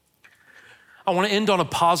 I want to end on a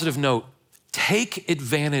positive note. Take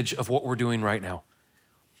advantage of what we're doing right now.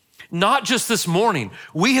 Not just this morning.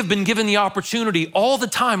 We have been given the opportunity all the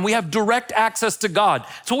time. We have direct access to God.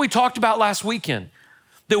 It's what we talked about last weekend,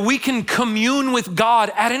 that we can commune with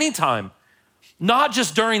God at any time, not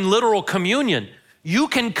just during literal communion. You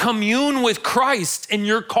can commune with Christ in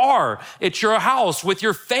your car, at your house, with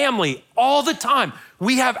your family, all the time.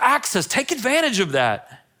 We have access. Take advantage of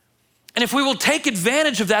that. And if we will take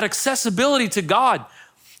advantage of that accessibility to God,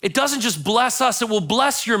 it doesn't just bless us, it will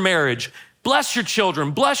bless your marriage, bless your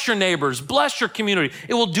children, bless your neighbors, bless your community.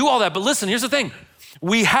 It will do all that. But listen, here's the thing.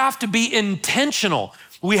 We have to be intentional.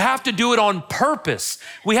 We have to do it on purpose.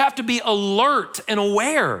 We have to be alert and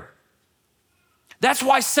aware. That's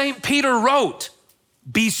why St. Peter wrote,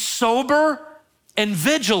 be sober and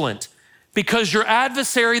vigilant, because your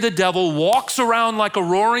adversary, the devil, walks around like a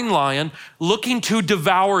roaring lion looking to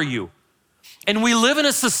devour you. And we live in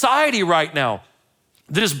a society right now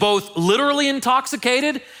that is both literally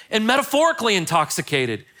intoxicated and metaphorically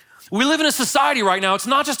intoxicated. We live in a society right now, it's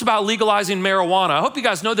not just about legalizing marijuana. I hope you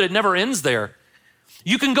guys know that it never ends there.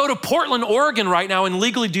 You can go to Portland, Oregon right now and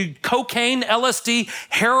legally do cocaine, LSD,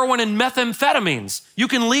 heroin, and methamphetamines. You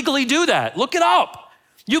can legally do that. Look it up.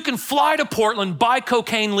 You can fly to Portland, buy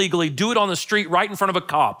cocaine legally, do it on the street right in front of a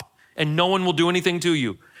cop, and no one will do anything to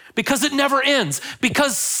you because it never ends,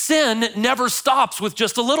 because sin never stops with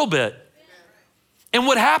just a little bit. And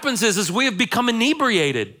what happens is we have become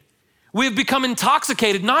inebriated. We have become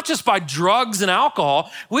intoxicated, not just by drugs and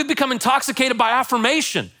alcohol. We've become intoxicated by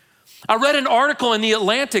affirmation. I read an article in The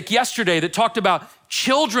Atlantic yesterday that talked about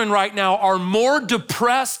children right now are more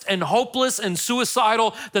depressed and hopeless and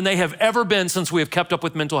suicidal than they have ever been since we have kept up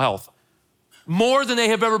with mental health. More than they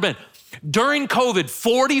have ever been. During COVID,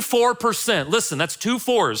 44%, listen, that's 2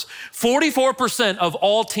 4s, 44% of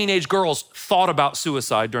all teenage girls thought about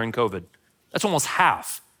suicide during COVID. That's almost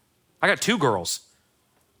half. I got 2 girls.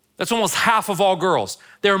 That's almost half of all girls.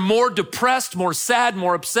 They're more depressed, more sad,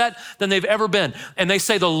 more upset than they've ever been. And they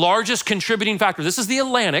say the largest contributing factor, this is The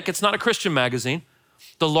Atlantic, it's not a Christian magazine,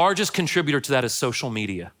 the largest contributor to that is social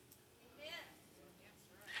media.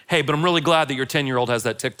 Hey, but I'm really glad that your 10-year-old has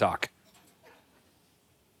that TikTok.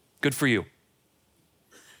 Good for you.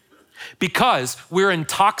 Because we're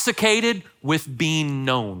intoxicated with being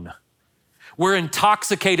known. We're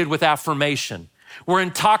intoxicated with affirmation. We're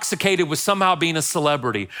intoxicated with somehow being a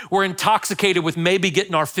celebrity. We're intoxicated with maybe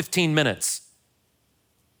getting our 15 minutes.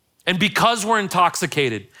 And because we're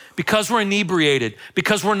intoxicated, because we're inebriated,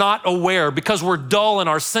 because we're not aware, because we're dull and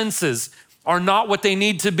our senses are not what they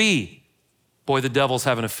need to be, boy, the devil's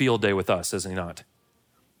having a field day with us, isn't he not?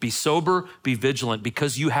 Be sober, be vigilant,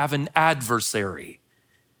 because you have an adversary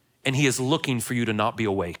and he is looking for you to not be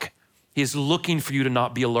awake. He is looking for you to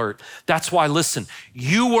not be alert. That's why, listen,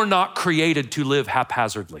 you were not created to live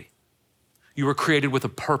haphazardly. You were created with a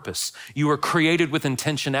purpose. You were created with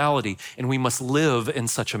intentionality, and we must live in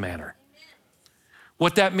such a manner.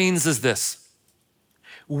 What that means is this: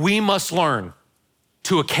 we must learn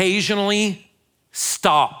to occasionally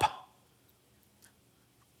stop.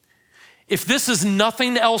 If this is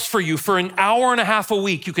nothing else for you, for an hour and a half a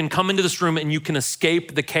week, you can come into this room and you can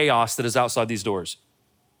escape the chaos that is outside these doors.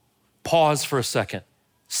 Pause for a second,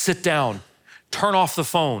 sit down, turn off the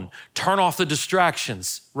phone, turn off the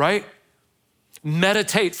distractions, right?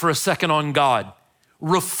 Meditate for a second on God,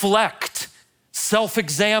 reflect,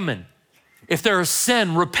 self-examine. If there is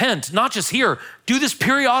sin, repent, not just here. Do this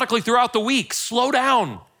periodically throughout the week. Slow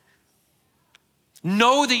down.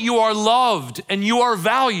 Know that you are loved and you are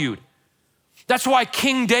valued. That's why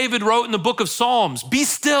King David wrote in the book of Psalms, be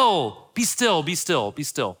still, be still, be still, be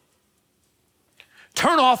still.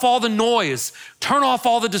 Turn off all the noise. Turn off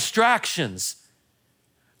all the distractions.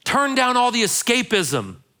 Turn down all the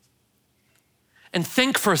escapism. And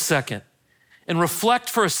think for a second and reflect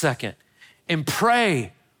for a second and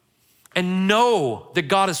pray and know that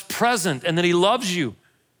God is present and that he loves you.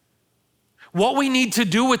 What we need to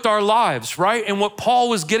do with our lives, right? And what Paul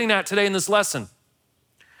was getting at today in this lesson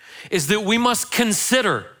is that we must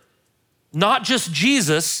consider not just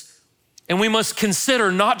Jesus, and we must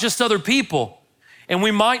consider not just other people. And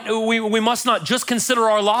we must not just consider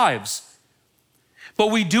our lives, but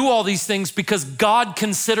we do all these things because God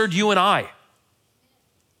considered you and I.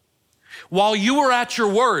 While you were at your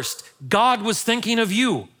worst, God was thinking of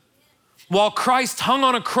you. While Christ hung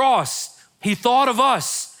on a cross, he thought of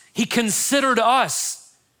us. He considered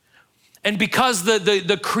us. And because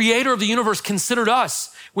the creator of the universe considered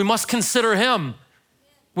us, we must consider him.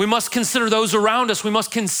 We must consider those around us. We must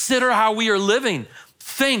consider how we are living.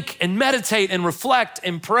 Think and meditate and reflect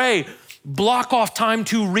and pray. Block off time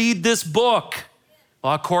to read this book.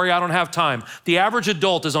 Well, Corey, I don't have time. The average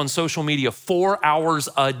adult is on social media 4 hours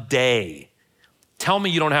a day. Tell me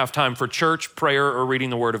you don't have time for church, prayer, or reading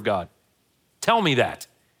the word of God. Tell me that.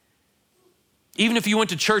 Even if you went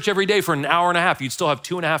to church every day for an hour and a half, you'd still have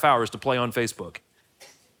 2.5 hours to play on Facebook.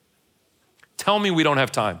 Tell me we don't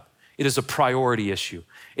have time. It is a priority issue.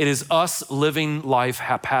 It is us living life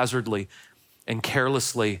haphazardly and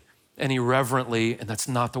carelessly and irreverently, and that's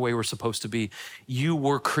not the way we're supposed to be. You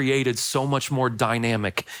were created so much more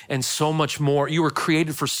dynamic and so much more. You were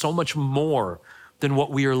created for so much more than what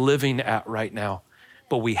we are living at right now.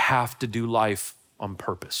 But we have to do life on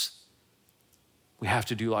purpose. We have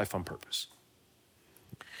to do life on purpose.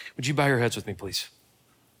 Would you bow your heads with me, please?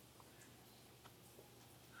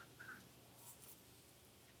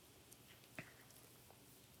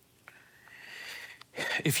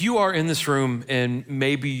 If you are in this room and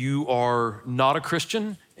maybe you are not a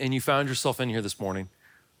Christian and you found yourself in here this morning,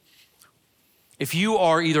 if you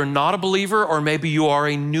are either not a believer or maybe you are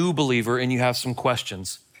a new believer and you have some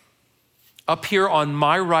questions, up here on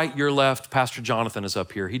my right, your left, Pastor Jonathan is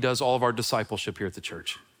up here. He does all of our discipleship here at the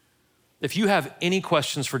church. If you have any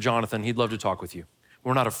questions for Jonathan, he'd love to talk with you.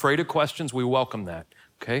 We're not afraid of questions. We welcome that,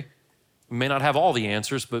 okay? We may not have all the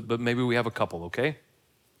answers, but maybe we have a couple, okay?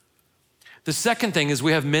 The second thing is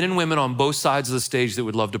we have men and women on both sides of the stage that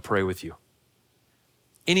would love to pray with you.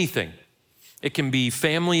 Anything. It can be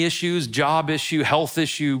family issues, job issue, health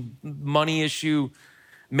issue, money issue.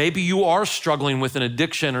 Maybe you are struggling with an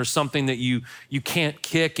addiction or something that you can't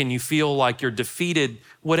kick and you feel like you're defeated,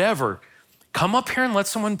 whatever. Come up here and let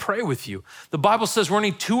someone pray with you. The Bible says we're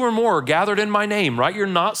only 2 or more gathered in my name, right? You're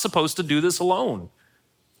not supposed to do this alone.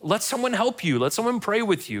 Let someone help you. Let someone pray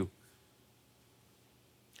with you.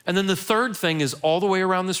 And then the third thing is all the way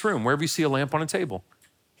around this room, wherever you see a lamp on a table.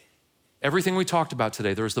 Everything we talked about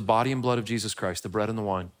today, there's the body and blood of Jesus Christ, the bread and the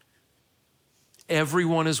wine.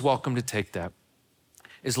 Everyone is welcome to take that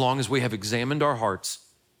as long as we have examined our hearts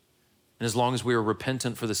and as long as we are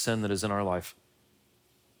repentant for the sin that is in our life.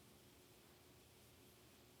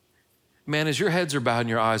 Man, as your heads are bowed and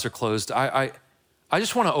your eyes are closed, I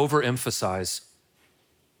just want to overemphasize,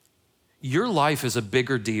 your life is a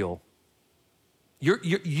bigger deal.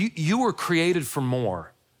 You were created for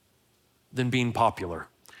more than being popular.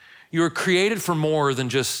 You were created for more than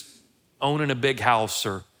just owning a big house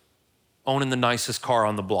or owning the nicest car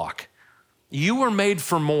on the block. You were made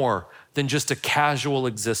for more than just a casual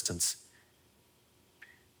existence.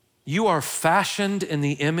 You are fashioned in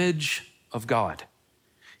the image of God.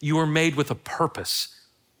 You are made with a purpose.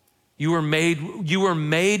 You are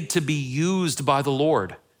made to be used by the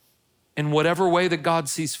Lord in whatever way that God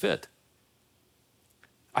sees fit.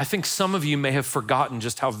 I think some of you may have forgotten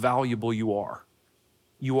just how valuable you are.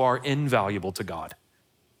 You are invaluable to God.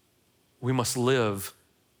 We must live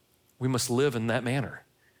in that manner.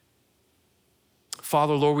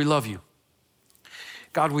 Father, Lord, we love you.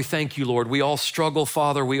 God, we thank you, Lord. We all struggle,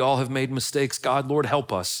 Father. We all have made mistakes. God, Lord,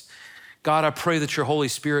 help us. God, I pray that your Holy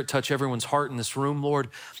Spirit touch everyone's heart in this room, Lord.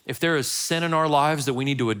 If there is sin in our lives that we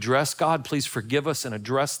need to address, God, please forgive us and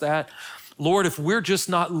address that. Lord, if we're just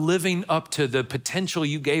not living up to the potential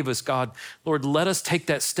you gave us, God, Lord, let us take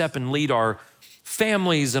that step and lead our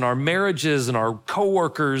families and our marriages and our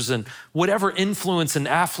coworkers and whatever influence and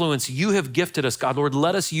affluence you have gifted us, God. Lord,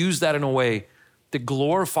 let us use that in a way that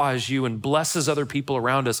glorifies you and blesses other people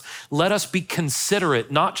around us. Let us be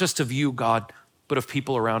considerate, not just of you, God, but of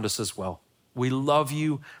people around us as well. We love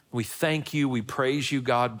you. We thank you. We praise you,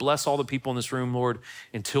 God. Bless all the people in this room, Lord,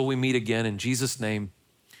 until we meet again. In Jesus' name,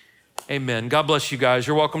 amen. God bless you guys.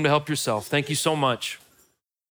 You're welcome to help yourself. Thank you so much.